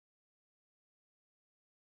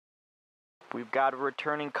We've got a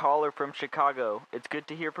returning caller from Chicago. It's good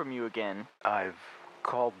to hear from you again. I've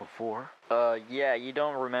called before. Yeah, you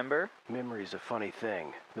don't remember? Memory's a funny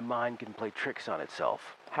thing. The mind can play tricks on itself.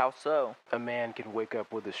 How so? A man can wake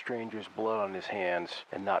up with a stranger's blood on his hands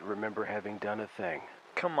and not remember having done a thing.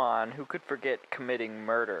 Come on, who could forget committing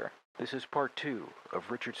murder? This is part 2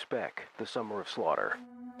 of Richard Speck, The Summer of Slaughter.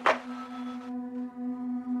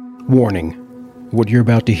 Warning. What you're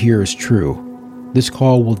about to hear is true. This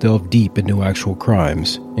call will delve deep into actual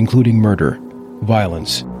crimes, including murder,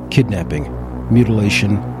 violence, kidnapping,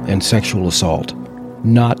 mutilation, and sexual assault.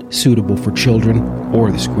 Not suitable for children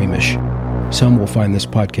or the squeamish. Some will find this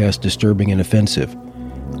podcast disturbing and offensive.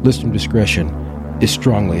 Listener discretion is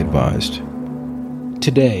strongly advised.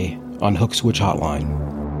 Today on Hook Switch Hotline.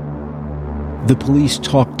 The police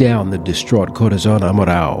talked down the distraught Corazon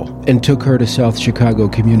Amaral and took her to South Chicago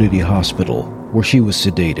Community Hospital, where she was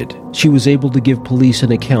sedated. She was able to give police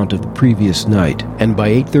an account of the previous night, and by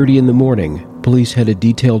 8:30 in the morning, police had a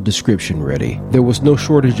detailed description ready. There was no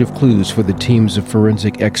shortage of clues for the teams of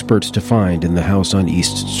forensic experts to find in the house on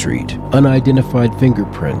East Street. Unidentified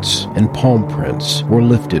fingerprints and palm prints were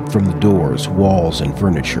lifted from the doors, walls, and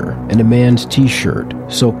furniture, and a man's t-shirt,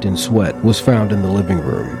 soaked in sweat, was found in the living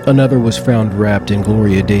room. Another was found wrapped in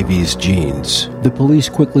Gloria Davies' jeans. The police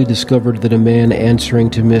quickly discovered that a man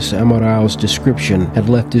answering to Miss Amaral's description had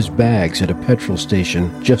left his bags at a petrol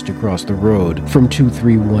station just across the road from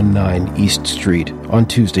 2319 East Street on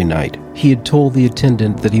Tuesday night. He had told the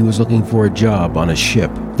attendant that he was looking for a job on a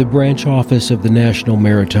ship. The branch office of the National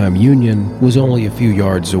Maritime Union was only a few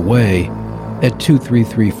yards away at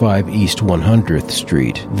 2335 East 100th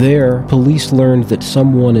Street. There, police learned that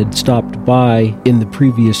someone had stopped by in the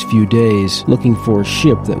previous few days looking for a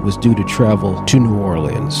ship that was due to travel to New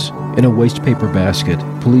Orleans. In a waste paper basket,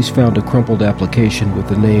 police found a crumpled application with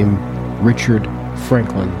the name Richard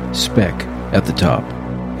Franklin Speck at the top.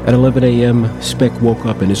 At 11 a.m., Speck woke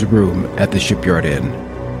up in his room at the Shipyard Inn.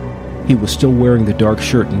 He was still wearing the dark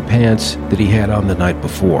shirt and pants that he had on the night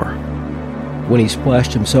before. When he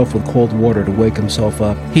splashed himself with cold water to wake himself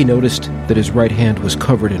up, he noticed that his right hand was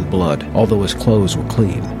covered in blood, although his clothes were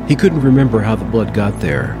clean. He couldn't remember how the blood got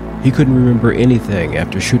there. He couldn't remember anything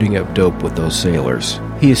after shooting up dope with those sailors.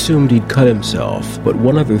 He assumed he'd cut himself, but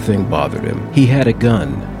one other thing bothered him. He had a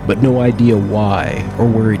gun, but no idea why or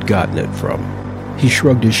where he'd gotten it from. He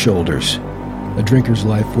shrugged his shoulders. A drinker's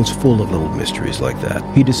life was full of little mysteries like that.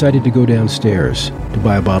 He decided to go downstairs to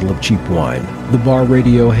buy a bottle of cheap wine. The bar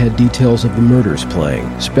radio had details of the murders playing.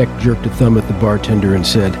 Speck jerked a thumb at the bartender and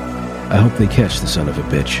said, "I hope they catch the son of a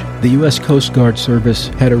bitch." The U.S. Coast Guard Service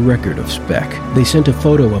had a record of Speck. They sent a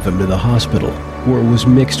photo of him to the hospital, where it was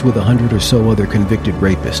mixed with 100 or so other convicted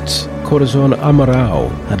rapists. Corazon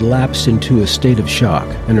Amaral had lapsed into a state of shock,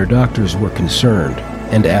 and her doctors were concerned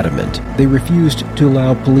and adamant. They refused to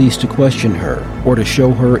allow police to question her or to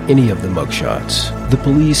show her any of the mugshots. The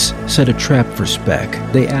police set a trap for Speck.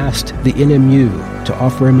 They asked the NMU to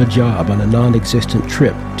offer him a job on a non-existent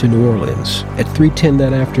trip to New Orleans. At 3:10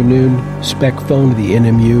 that afternoon, Speck phoned the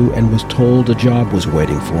NMU and was told a job was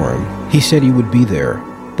waiting for him. He said he would be there,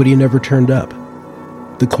 but he never turned up.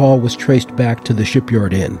 The call was traced back to the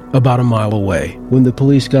Shipyard Inn, about a mile away. When the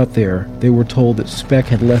police got there, they were told that Speck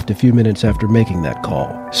had left a few minutes after making that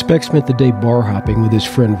call. Speck spent the day bar hopping with his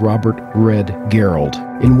friend Robert Red Gerald.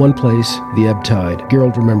 In one place, the ebb tide,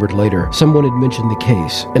 Gerald remembered later, someone had mentioned the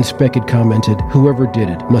case, and Speck had commented, "Whoever did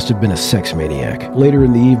it must have been a sex maniac." Later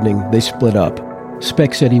in the evening, they split up.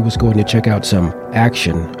 Speck said he was going to check out some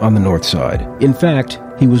action on the north side. In fact,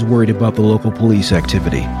 he was worried about the local police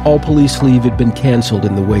activity. All police leave had been canceled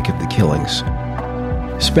in the wake of the killings.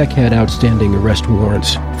 Speck had outstanding arrest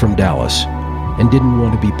warrants from Dallas and didn't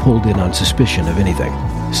want to be pulled in on suspicion of anything.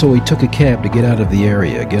 So he took a cab to get out of the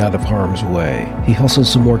area, get out of harm's way. He hustled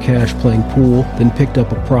some more cash playing pool, then picked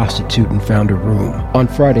up a prostitute and found a room. On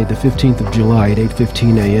Friday, the 15th of July at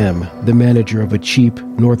 8:15 a.m., the manager of a cheap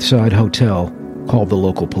North Side hotel called the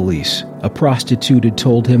local police. A prostitute had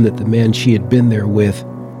told him that the man she had been there with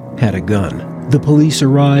had a gun. The police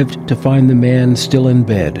arrived to find the man still in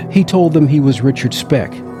bed. He told them he was Richard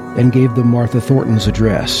Speck and gave them Martha Thornton's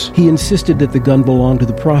address. He insisted that the gun belonged to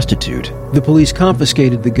the prostitute. The police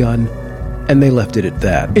confiscated the gun, and they left it at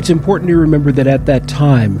that. It's important to remember that at that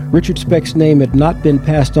time, Richard Speck's name had not been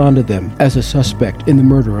passed on to them as a suspect in the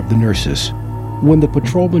murder of the nurses. When the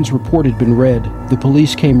patrolman's report had been read, the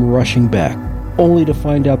police came rushing back, only to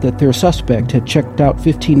find out that their suspect had checked out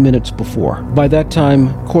 15 minutes before. By that time,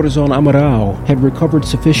 Corazon Amaral had recovered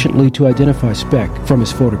sufficiently to identify Speck from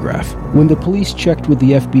his photograph. When the police checked with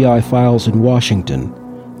the FBI files in Washington,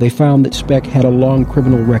 they found that Speck had a long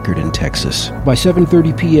criminal record in Texas. By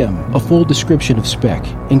 7:30 p.m., a full description of Speck,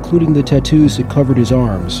 including the tattoos that covered his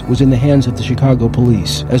arms, was in the hands of the Chicago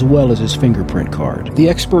police, as well as his fingerprint card. The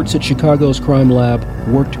experts at Chicago's crime lab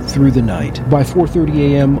worked through the night. By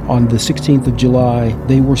 4:30 a.m. on the 16th of July,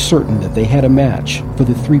 they were certain that they had a match for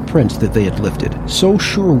the 3 prints that they had lifted. So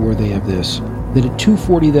sure were they of this, that at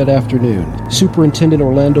 2:40 that afternoon, Superintendent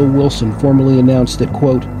Orlando Wilson formally announced that,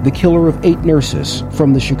 quote, the killer of 8 nurses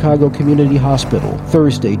from the Chicago Community Hospital,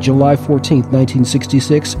 Thursday, July 14,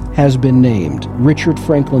 1966, has been named Richard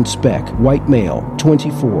Franklin Speck, white male,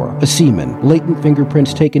 24, a seaman. Latent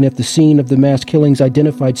fingerprints taken at the scene of the mass killings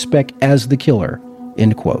identified Speck as the killer.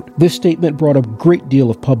 End quote. This statement brought a great deal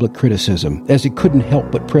of public criticism, as it couldn't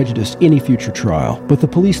help but prejudice any future trial. But the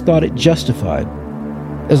police thought it justified,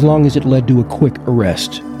 as long as it led to a quick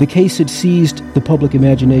arrest. The case had seized the public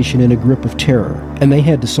imagination in a grip of terror, and they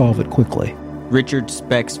had to solve it quickly. Richard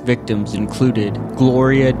Speck's victims included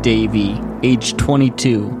Gloria Davy, age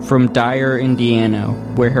 22, from Dyer, Indiana,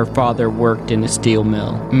 where her father worked in a steel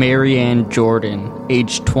mill. Mary Ann Jordan,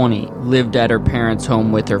 age 20, lived at her parents'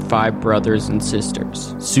 home with her 5 brothers and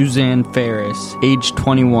sisters. Suzanne Ferris, age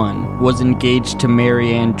 21, was engaged to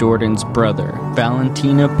Mary Ann Jordan's brother.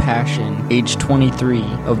 Valentina Passion, age 23,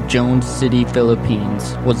 of Jones City,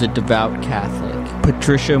 Philippines, was a devout Catholic.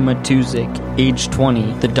 Patricia Matuzik, age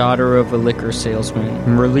 20, the daughter of a liquor salesman.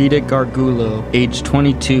 Merlita Gargulo, age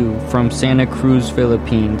 22, from Santa Cruz,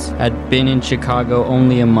 Philippines, had been in Chicago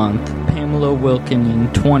only a month. Pamela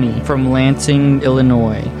Wilkening, 20, from Lansing,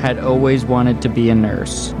 Illinois, had always wanted to be a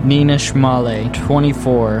nurse. Nina Schmale,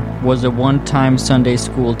 24, was a one-time Sunday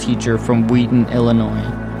school teacher from Wheaton, Illinois.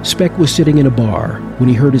 Speck was sitting in a bar when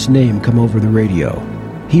he heard his name come over the radio.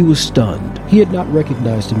 He was stunned. He had not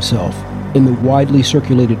recognized himself in the widely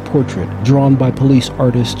circulated portrait drawn by police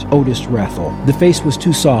artist Otis Rathel. The face was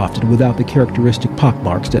too soft and without the characteristic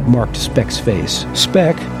pockmarks that marked Speck's face.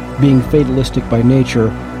 Speck, being fatalistic by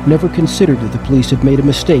nature, never considered that the police had made a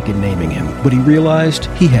mistake in naming him, but he realized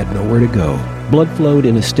he had nowhere to go. Blood flowed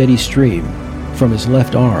in a steady stream from his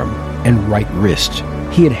left arm and right wrist.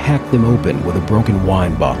 He had hacked them open with a broken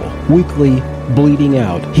wine bottle. Weakly, bleeding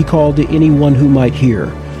out, he called to anyone who might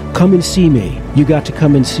hear, "Come and see me. You got to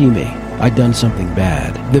come and see me. I'd done something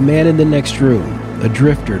bad." The man in the next room, a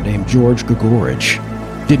drifter named George Gregorich,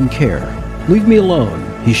 didn't care. "Leave me alone,"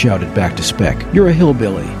 he shouted back to Speck. "You're a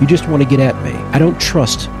hillbilly. You just want to get at me. I don't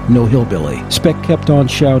trust no hillbilly." Speck kept on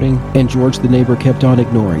shouting, and George the neighbor kept on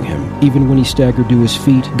ignoring him. Even when he staggered to his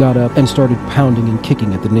feet, got up, and started pounding and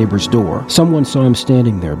kicking at the neighbor's door. Someone saw him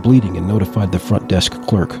standing there, bleeding, and notified the front desk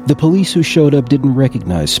clerk. The police who showed up didn't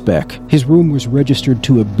recognize Speck. His room was registered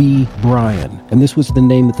to a B. Bryan, and this was the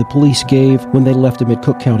name that the police gave when they left him at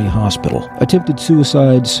Cook County Hospital. Attempted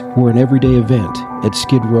suicides were an everyday event at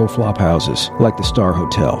Skid Row flophouses, like the Star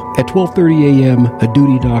Hotel. At 12:30 a.m., a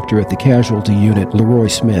duty doctor at the casualty unit, Leroy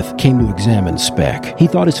Smith, came to examine Speck. He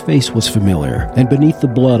thought his face was familiar, and beneath the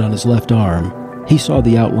blood on his left arm, he saw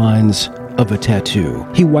the outlines of a tattoo.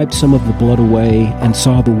 He wiped some of the blood away and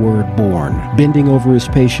saw the word "born." Bending over his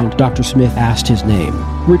patient, Dr. Smith asked his name.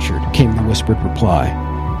 "Richard," came the whispered reply.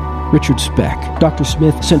 "Richard Speck." Dr.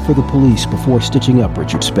 Smith sent for the police before stitching up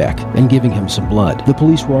Richard Speck and giving him some blood. The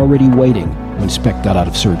police were already waiting when Speck got out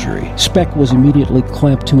of surgery. Speck was immediately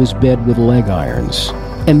clamped to his bed with leg irons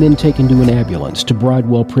and then taken to an ambulance to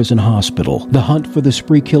Bridewell Prison Hospital. The hunt for the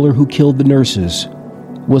spree killer who killed the nurses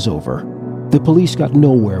was over. The police got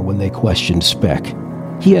nowhere when they questioned Speck.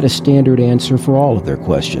 He had a standard answer for all of their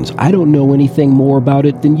questions. "I don't know anything more about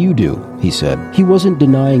it than you do," he said. He wasn't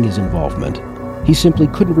denying his involvement. He simply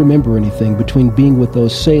couldn't remember anything between being with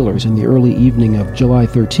those sailors in the early evening of July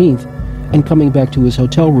 13th and coming back to his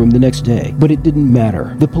hotel room the next day. But it didn't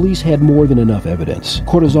matter. The police had more than enough evidence.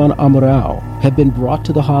 Corazon Amaral had been brought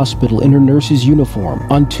to the hospital in her nurse's uniform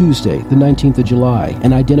on Tuesday, the 19th of July,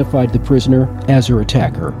 and identified the prisoner as her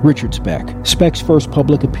attacker, Richard Speck. Speck's first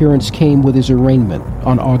public appearance came with his arraignment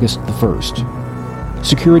on August the 1st.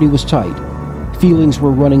 Security was tight. Feelings were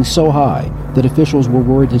running so high that officials were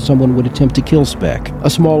worried that someone would attempt to kill Speck. A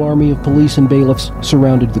small army of police and bailiffs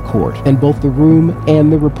surrounded the court, and both the room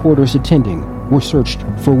and the reporters attending were searched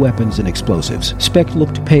for weapons and explosives. Speck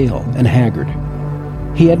looked pale and haggard.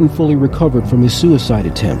 He hadn't fully recovered from his suicide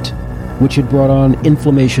attempt, which had brought on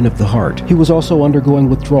inflammation of the heart. He was also undergoing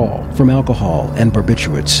withdrawal from alcohol and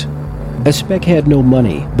barbiturates. As Speck had no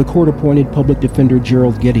money, the court appointed public defender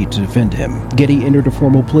Gerald Getty to defend him. Getty entered a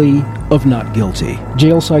formal plea of not guilty.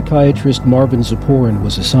 Jail psychiatrist Marvin Zaporin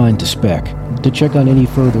was assigned to Speck to check on any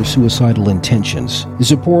further suicidal intentions.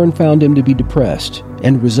 Zaporin found him to be depressed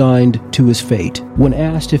and resigned to his fate. When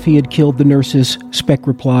asked if he had killed the nurses, Speck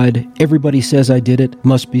replied, "Everybody says I did it,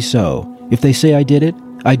 must be so. If they say I did it,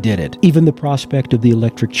 I did it." Even the prospect of the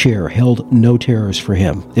electric chair held no terrors for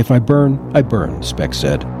him. "If I burn, I burn," Speck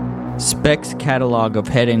said. Speck's catalog of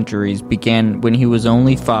head injuries began when he was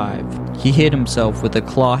only 5. He hit himself with a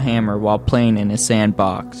claw hammer while playing in a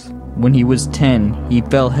sandbox. When he was 10, he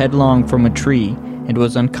fell headlong from a tree and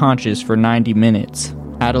was unconscious for 90 minutes.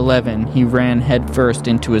 At 11, he ran headfirst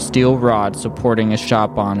into a steel rod supporting a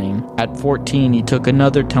shop awning. At 14, he took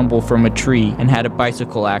another tumble from a tree and had a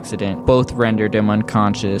bicycle accident. Both rendered him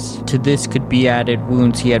unconscious. To this could be added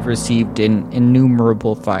wounds he had received in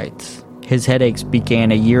innumerable fights. His headaches began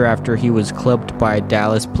a year after he was clubbed by a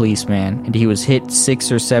Dallas policeman, and he was hit 6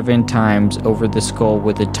 or 7 times over the skull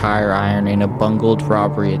with a tire iron in a bungled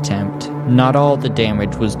robbery attempt. Not all the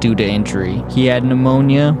damage was due to injury. He had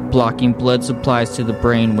pneumonia, blocking blood supplies to the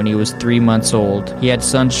brain when he was 3 months old. He had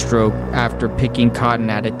sunstroke after picking cotton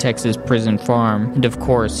at a Texas prison farm, and of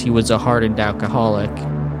course, he was a hardened alcoholic.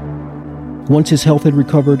 Once his health had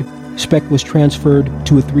recovered, Speck was transferred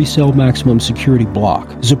to a 3-cell maximum security block.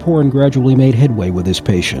 Ziporyn gradually made headway with his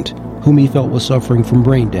patient, whom he felt was suffering from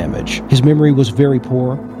brain damage. His memory was very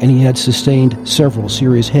poor, and he had sustained several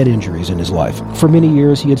serious head injuries in his life. For many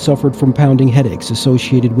years, he had suffered from pounding headaches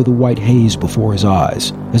associated with a white haze before his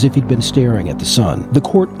eyes, as if he'd been staring at the sun. The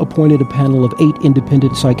court appointed a panel of 8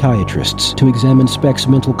 independent psychiatrists to examine Speck's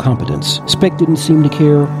mental competence. Speck didn't seem to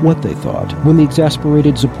care what they thought. When the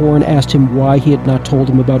exasperated Ziporyn asked him why he had not told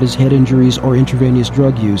him about his head injuries or intravenous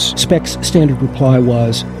drug use, Speck's standard reply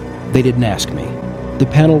was, "They didn't ask me." The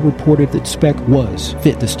panel reported that Speck was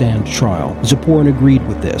fit to stand trial. Ziporyn agreed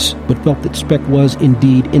with this, but felt that Speck was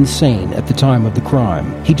indeed insane at the time of the crime.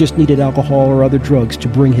 He just needed alcohol or other drugs to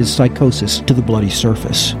bring his psychosis to the bloody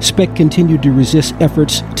surface. Speck continued to resist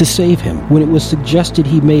efforts to save him. When it was suggested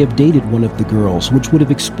he may have dated one of the girls, which would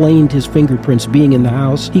have explained his fingerprints being in the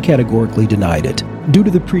house, he categorically denied it. Due to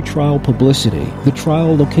the pretrial publicity, the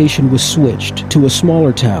trial location was switched to a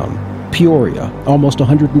smaller town, Peoria, almost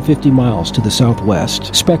 150 miles to the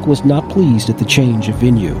southwest. Speck was not pleased at the change of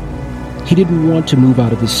venue. He didn't want to move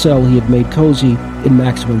out of his cell he had made cozy in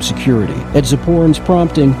maximum security. At Ziporyn's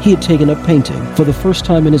prompting, he had taken up painting. For the first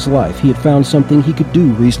time in his life, he had found something he could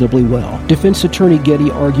do reasonably well. Defense attorney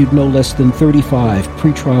Getty argued no less than 35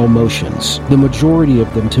 pretrial motions, the majority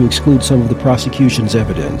of them to exclude some of the prosecution's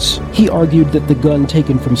evidence. He argued that the gun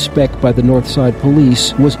taken from Speck by the Northside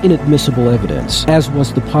police was inadmissible evidence, as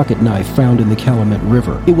was the pocket knife found in the Calumet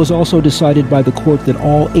River. It was also decided by the court that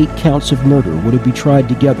all 8 counts of murder would be tried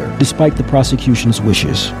together, despite the prosecution's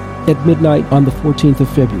wishes. At midnight on the 14th of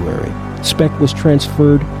February, Speck was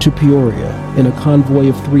transferred to Peoria in a convoy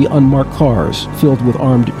of 3 unmarked cars filled with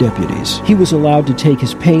armed deputies. He was allowed to take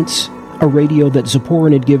his paints, a radio that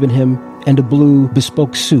Ziporyn had given him, and a blue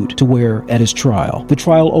bespoke suit to wear at his trial. The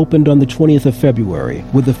trial opened on the 20th of February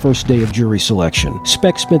with the first day of jury selection.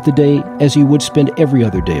 Speck spent the day as he would spend every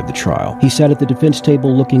other day of the trial. He sat at the defense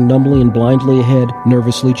table looking numbly and blindly ahead,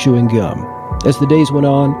 nervously chewing gum. As the days went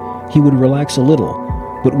on, he would relax a little,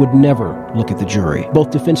 but would never look at the jury.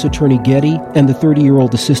 Both defense attorney Getty and the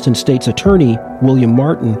 30-year-old assistant state's attorney, William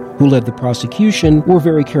Martin, who led the prosecution, were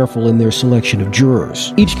very careful in their selection of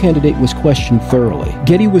jurors. Each candidate was questioned thoroughly.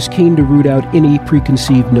 Getty was keen to root out any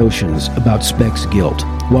preconceived notions about Speck's guilt,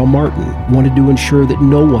 while Martin wanted to ensure that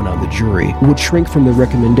no one on the jury would shrink from the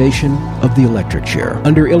recommendation of the electric chair.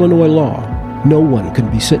 Under Illinois law, no one can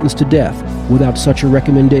be sentenced to death without such a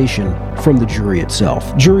recommendation from the jury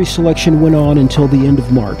itself. Jury selection went on until the end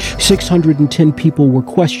of March. 610 people were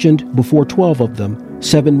questioned before 12 of them,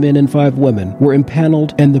 7 men and 5 women, were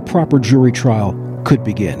impaneled, and the proper jury trial could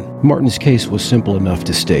begin. Martin's case was simple enough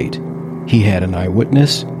to state. He had an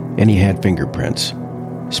eyewitness, and he had fingerprints.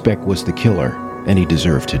 Speck was the killer, and he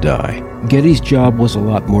deserved to die. Getty's job was a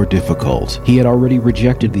lot more difficult. He had already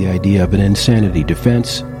rejected the idea of an insanity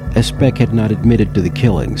defense, as Speck had not admitted to the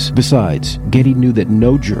killings. Besides, Getty knew that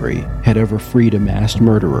no jury had ever freed a masked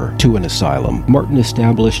murderer to an asylum. Martin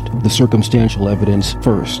established the circumstantial evidence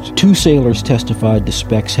first. 2 sailors testified to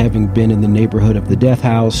Speck's having been in the neighborhood of the death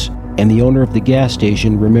house, and the owner of the gas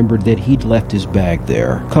station remembered that he'd left his bag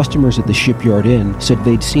there. Customers at the Shipyard Inn said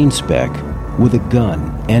they'd seen Speck with a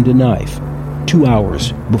gun and a knife 2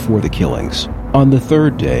 hours before the killings. On the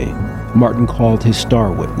 3rd day, Martin called his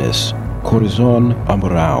star witness, Corazon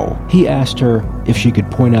Amorao. He asked her if she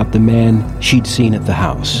could point out the man she'd seen at the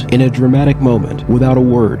house. In a dramatic moment, without a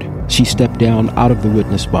word, she stepped down out of the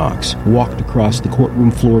witness box, walked across the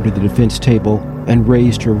courtroom floor to the defense table, and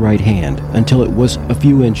raised her right hand until it was a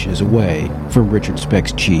few inches away from Richard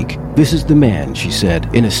Speck's cheek. "This is the man," she said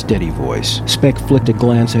in a steady voice. Speck flicked a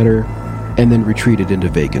glance at her and then retreated into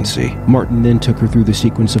vacancy. Martin then took her through the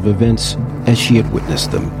sequence of events as she had witnessed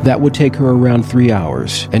them. That would take her around 3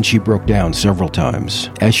 hours, and she broke down several times.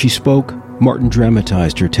 As she spoke, Martin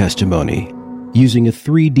dramatized her testimony, using a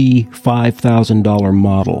 3D $5,000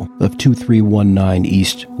 model of 2319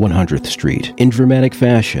 East 100th Street. In dramatic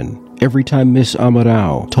fashion, every time Miss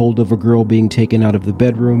Amaral told of a girl being taken out of the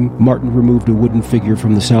bedroom, Martin removed a wooden figure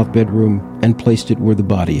from the south bedroom and placed it where the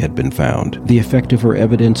body had been found. The effect of her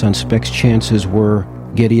evidence on Speck's chances were,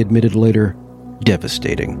 Getty admitted later,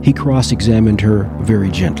 devastating. He cross-examined her very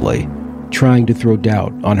gently, trying to throw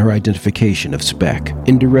doubt on her identification of Speck.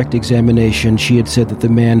 In direct examination, she had said that the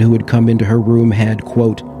man who had come into her room had,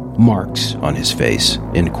 quote, marks on his face,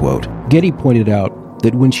 end quote. Getty pointed out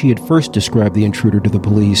that when she had first described the intruder to the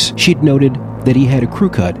police, she'd noted that he had a crew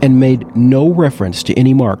cut and made no reference to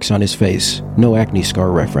any marks on his face, no acne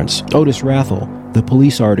scar reference. Otis Rathel, the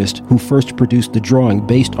police artist who first produced the drawing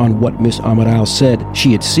based on what Miss Amaral said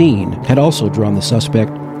she had seen, had also drawn the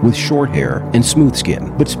suspect with short hair and smooth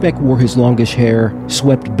skin. But Speck wore his longish hair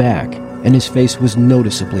swept back, and his face was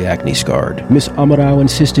noticeably acne-scarred. Miss Amaral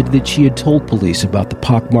insisted that she had told police about the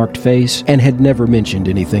pockmarked face and had never mentioned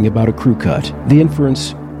anything about a crew cut. The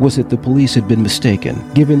inference was that the police had been mistaken.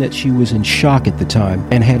 Given that she was in shock at the time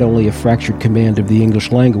and had only a fractured command of the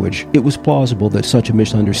English language, it was plausible that such a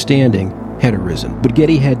misunderstanding had arisen. But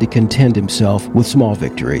Getty had to contend himself with small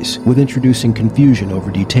victories, with introducing confusion over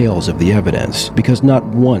details of the evidence, because not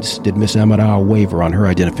once did Miss Amaral waver on her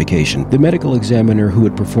identification. The medical examiner who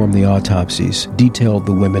had performed the autopsies detailed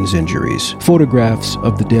the women's injuries. Photographs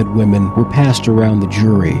of the dead women were passed around the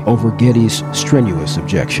jury over Getty's strenuous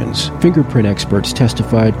objections. Fingerprint experts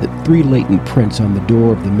testified that 3 latent prints on the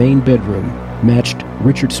door of the main bedroom matched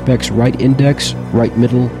Richard Speck's right index, right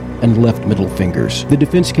middle, and left middle fingers. The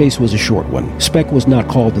defense case was a short one. Speck was not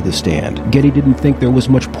called to the stand. Getty didn't think there was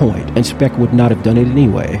much point, and Speck would not have done it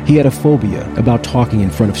anyway. He had a phobia about talking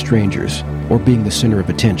in front of strangers or being the center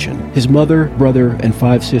of attention. His mother, brother, and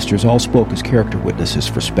 5 sisters all spoke as character witnesses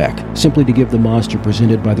for Speck, simply to give the monster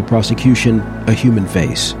presented by the prosecution a human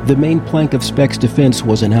face. The main plank of Speck's defense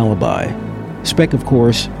was an alibi. Speck, of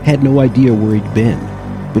course, had no idea where he'd been,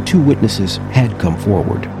 but 2 witnesses had come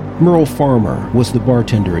forward. Merle Farmer was the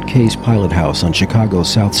bartender at Kay's Pilot House on Chicago's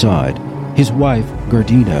South Side. His wife,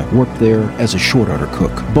 Gardina, worked there as a short order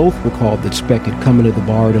cook. Both recalled that Speck had come into the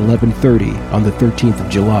bar at 11:30 on the 13th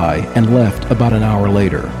of July and left about an hour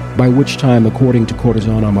later, by which time, according to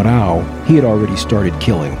Corazon Amaral, he had already started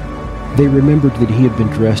killing. They remembered that he had been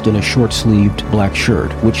dressed in a short-sleeved black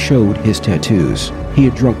shirt, which showed his tattoos. He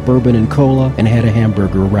had drunk bourbon and cola and had a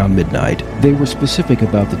hamburger around midnight. They were specific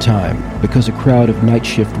about the time, because a crowd of night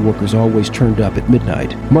shift workers always turned up at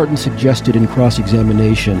midnight. Martin suggested in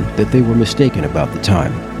cross-examination that they were mistaken about the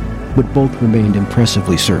time, but both remained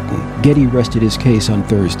impressively certain. Getty rested his case on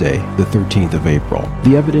Thursday, the 13th of April.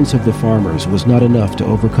 The evidence of the farmers was not enough to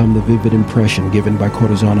overcome the vivid impression given by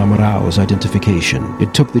Corazon Amaral's identification.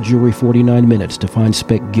 It took the jury 49 minutes to find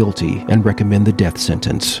Speck guilty and recommend the death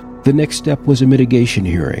sentence. The next step was a mitigation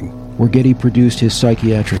hearing, where Getty produced his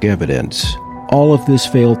psychiatric evidence. All of this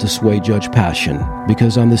failed to sway Judge Passion,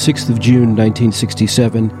 because on the 6th of June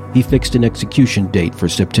 1967, he fixed an execution date for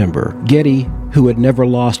September. Getty, who had never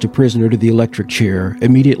lost a prisoner to the electric chair,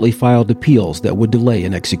 immediately filed appeals that would delay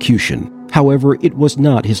an execution. However, it was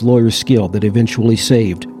not his lawyer's skill that eventually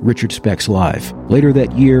saved Richard Speck's life. Later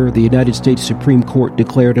that year, the United States Supreme Court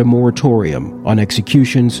declared a moratorium on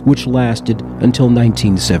executions, which lasted until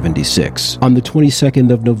 1976. On the 22nd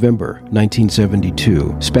of November,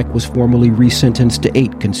 1972, Speck was formally resentenced to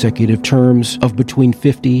 8 consecutive terms of between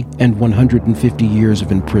 50 and 150 years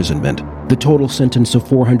of imprisonment. The total sentence of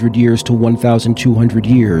 400 years to 1,200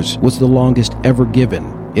 years was the longest ever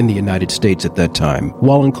given in the United States at that time.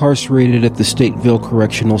 While incarcerated at the Stateville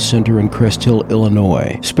Correctional Center in Crest Hill,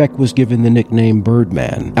 Illinois, Speck was given the nickname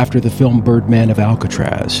Birdman after the film Birdman of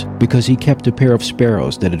Alcatraz because he kept a pair of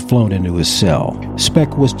sparrows that had flown into his cell.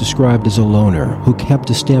 Speck was described as a loner who kept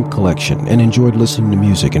a stamp collection and enjoyed listening to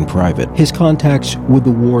music in private. His contacts with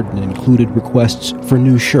the warden included requests for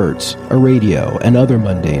new shirts, a radio, and other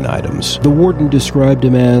mundane items. The warden described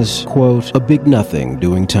him as, quote, a big nothing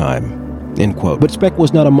doing time, end quote. But Speck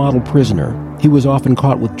was not a model prisoner. He was often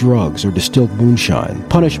caught with drugs or distilled moonshine.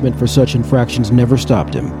 Punishment for such infractions never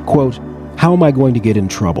stopped him. Quote, how am I going to get in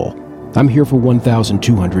trouble? I'm here for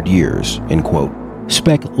 1,200 years, end quote.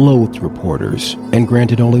 Speck loathed reporters and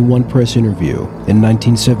granted only one press interview in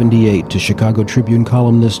 1978 to Chicago Tribune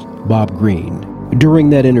columnist Bob Greene.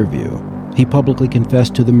 During that interview, He publicly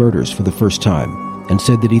confessed to the murders for the first time and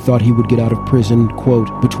said that he thought he would get out of prison,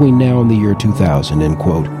 quote, between now and the year 2000, end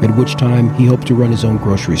quote, at which time he hoped to run his own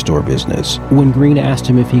grocery store business. When Green asked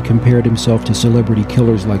him if he compared himself to celebrity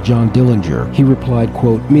killers like John Dillinger, he replied,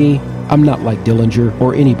 quote, "Me, I'm not like Dillinger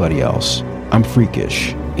or anybody else. I'm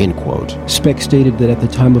freakish," end quote. Speck stated that at the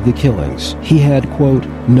time of the killings, he had, quote,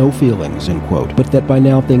 "no feelings," end quote, but that by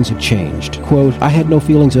now things had changed. Quote, "I had no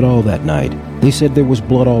feelings at all that night. They said there was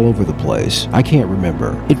blood all over the place. I can't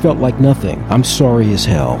remember. It felt like nothing. I'm sorry as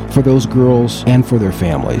hell for those girls and for their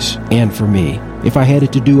families and for me. If I had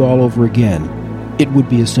it to do all over again, it would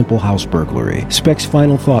be a simple house burglary." Speck's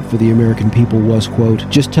final thought for the American people was, quote,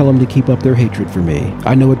 "Just tell them to keep up their hatred for me.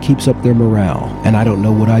 I know it keeps up their morale, and I don't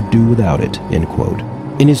know what I'd do without it," end quote.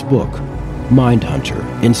 In his book, Mindhunter,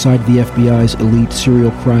 Inside the FBI's Elite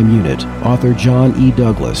Serial Crime Unit, author John E.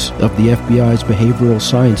 Douglas of the FBI's Behavioral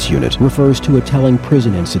Science Unit refers to a telling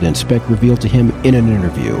prison incident Speck revealed to him in an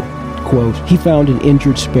interview. Quote, "He found an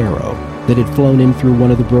injured sparrow that had flown in through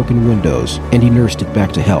one of the broken windows, and he nursed it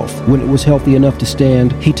back to health. When it was healthy enough to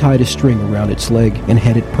stand, he tied a string around its leg and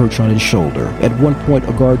had it perch on his shoulder. At one point,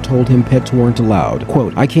 a guard told him pets weren't allowed.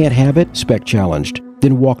 Quote, 'I can't have it,' Speck challenged,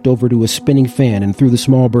 then walked over to a spinning fan and threw the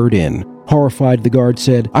small bird in. Horrified, the guard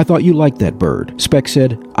said, 'I thought you liked that bird.' Speck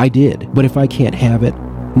said, 'I did, but if I can't have it,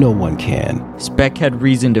 no one can.'" Speck had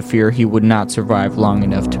reason to fear he would not survive long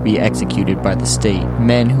enough to be executed by the state.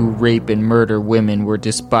 Men who rape and murder women were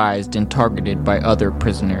despised and targeted by other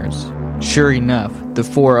prisoners. Sure enough, the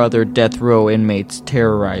 4 other death row inmates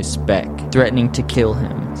terrorized Speck, threatening to kill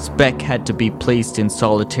him. Speck had to be placed in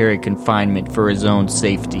solitary confinement for his own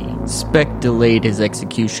safety. Speck delayed his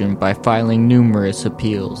execution by filing numerous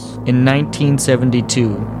appeals. In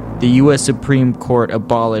 1972, the U.S. Supreme Court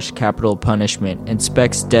abolished capital punishment, and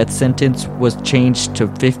Speck's death sentence was changed to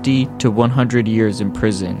 50 to 100 years in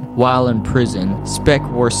prison. While in prison, Speck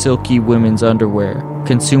wore silky women's underwear,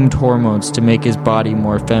 consumed hormones to make his body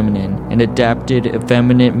more feminine, and adapted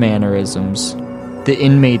effeminate mannerisms. The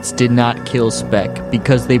inmates did not kill Speck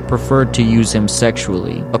because they preferred to use him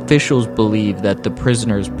sexually. Officials believe that the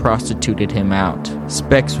prisoners prostituted him out.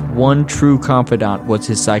 Speck's one true confidant was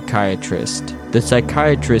his psychiatrist. The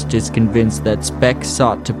psychiatrist is convinced that Speck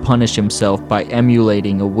sought to punish himself by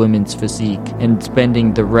emulating a woman's physique and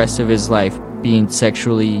spending the rest of his life being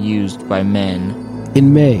sexually used by men.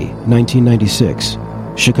 In May 1996,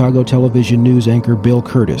 Chicago television news anchor Bill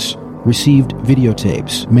Curtis received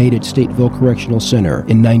videotapes made at Stateville Correctional Center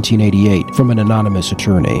in 1988 from an anonymous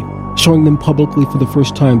attorney. Showing them publicly for the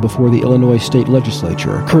first time before the Illinois state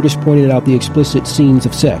legislature, Curtis pointed out the explicit scenes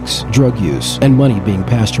of sex, drug use, and money being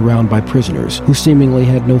passed around by prisoners who seemingly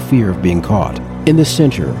had no fear of being caught. In the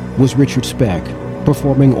center was Richard Speck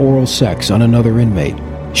performing oral sex on another inmate,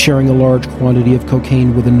 sharing a large quantity of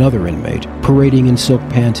cocaine with another inmate, parading in silk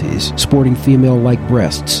panties, sporting female-like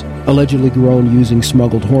breasts, allegedly grown using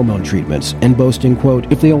smuggled hormone treatments, and boasting, quote,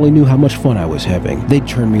 "If they only knew how much fun I was having, they'd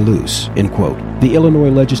turn me loose," end quote. The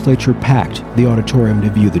Illinois legislature packed the auditorium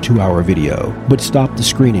to view the 2-hour video, but stopped the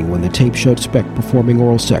screening when the tape showed Speck performing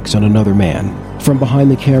oral sex on another man. From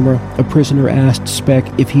behind the camera, a prisoner asked Speck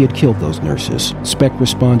if he had killed those nurses. Speck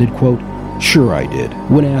responded, quote, "Sure I did."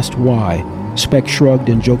 When asked why, Speck shrugged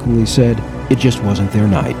and jokingly said, "It just wasn't their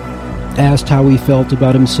night." Asked how he felt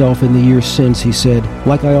about himself in the years since, he said,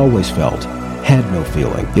 "Like I always felt. Had no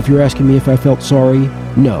feeling. If you're asking me if I felt sorry,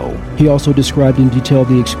 no." He also described in detail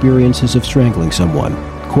the experiences of strangling someone.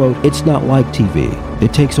 Quote, "It's not like TV.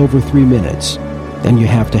 It takes over 3 minutes, and you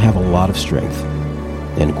have to have a lot of strength."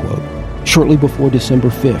 End quote. Shortly before December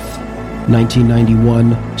 5th,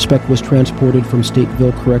 1991, Speck was transported from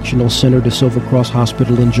Stateville Correctional Center to Silver Cross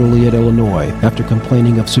Hospital in Joliet, Illinois, after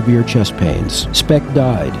complaining of severe chest pains. Speck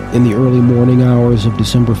died in the early morning hours of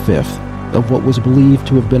December 5th of what was believed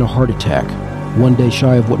to have been a heart attack, 1 day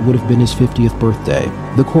shy of what would have been his 50th birthday.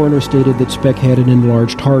 The coroner stated that Speck had an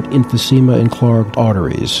enlarged heart, emphysema, and clogged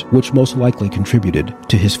arteries, which most likely contributed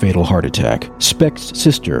to his fatal heart attack. Speck's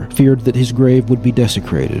sister feared that his grave would be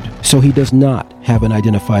desecrated, so he does not have an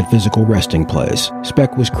identified physical resting place.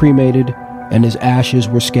 Speck was cremated, and his ashes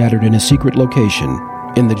were scattered in a secret location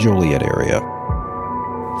in the Joliet area.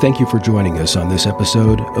 Thank you for joining us on this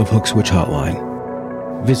episode of Hook Switch Hotline.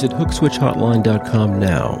 Visit HookSwitchHotline.com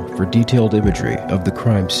now for detailed imagery of the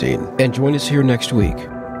crime scene, and join us here next week.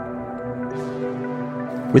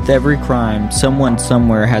 With every crime, someone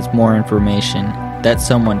somewhere has more information. That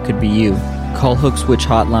someone could be you. Call Hook Switch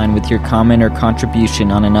Hotline with your comment or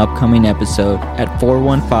contribution on an upcoming episode at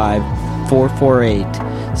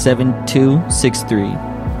 415-448-7263.